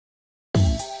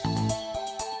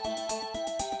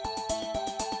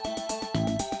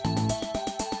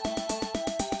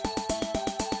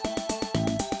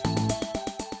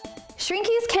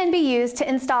can be used to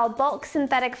install bulk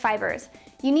synthetic fibers.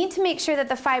 You need to make sure that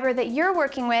the fiber that you're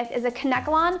working with is a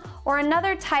Kanekalon or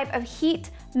another type of heat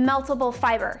meltable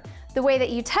fiber. The way that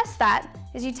you test that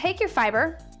is you take your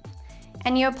fiber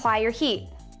and you apply your heat.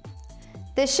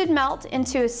 This should melt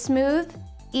into a smooth,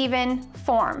 even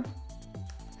form.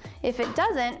 If it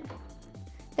doesn't,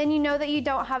 then you know that you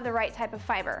don't have the right type of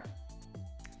fiber.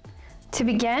 To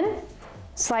begin,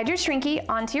 slide your Shrinkie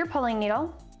onto your pulling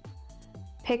needle,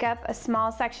 pick up a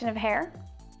small section of hair,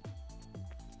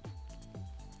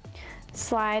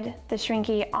 slide the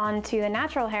Shrinkie onto the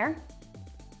natural hair.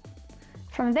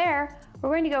 From there,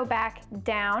 we're going to go back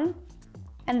down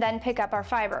and then pick up our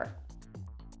fiber.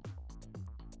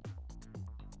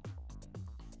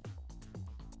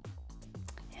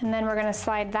 And then we're going to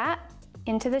slide that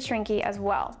into the Shrinkie as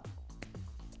well.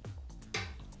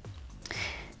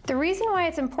 The reason why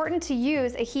it's important to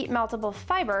use a heat meltable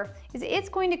fiber is it's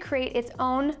going to create its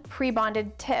own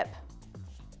pre-bonded tip.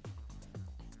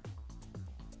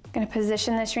 I'm going to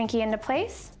position the Shrinkie into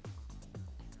place,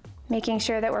 making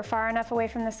sure that we're far enough away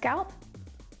from the scalp,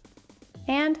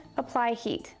 and apply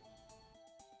heat.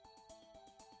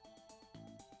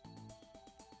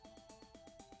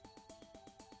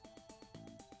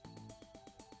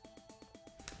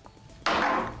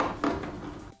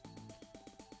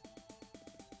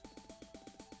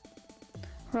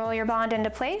 Roll your bond into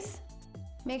place.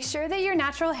 Make sure that your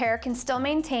natural hair can still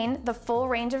maintain the full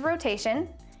range of rotation,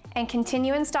 and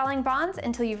continue installing bonds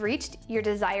until you've reached your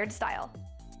desired style.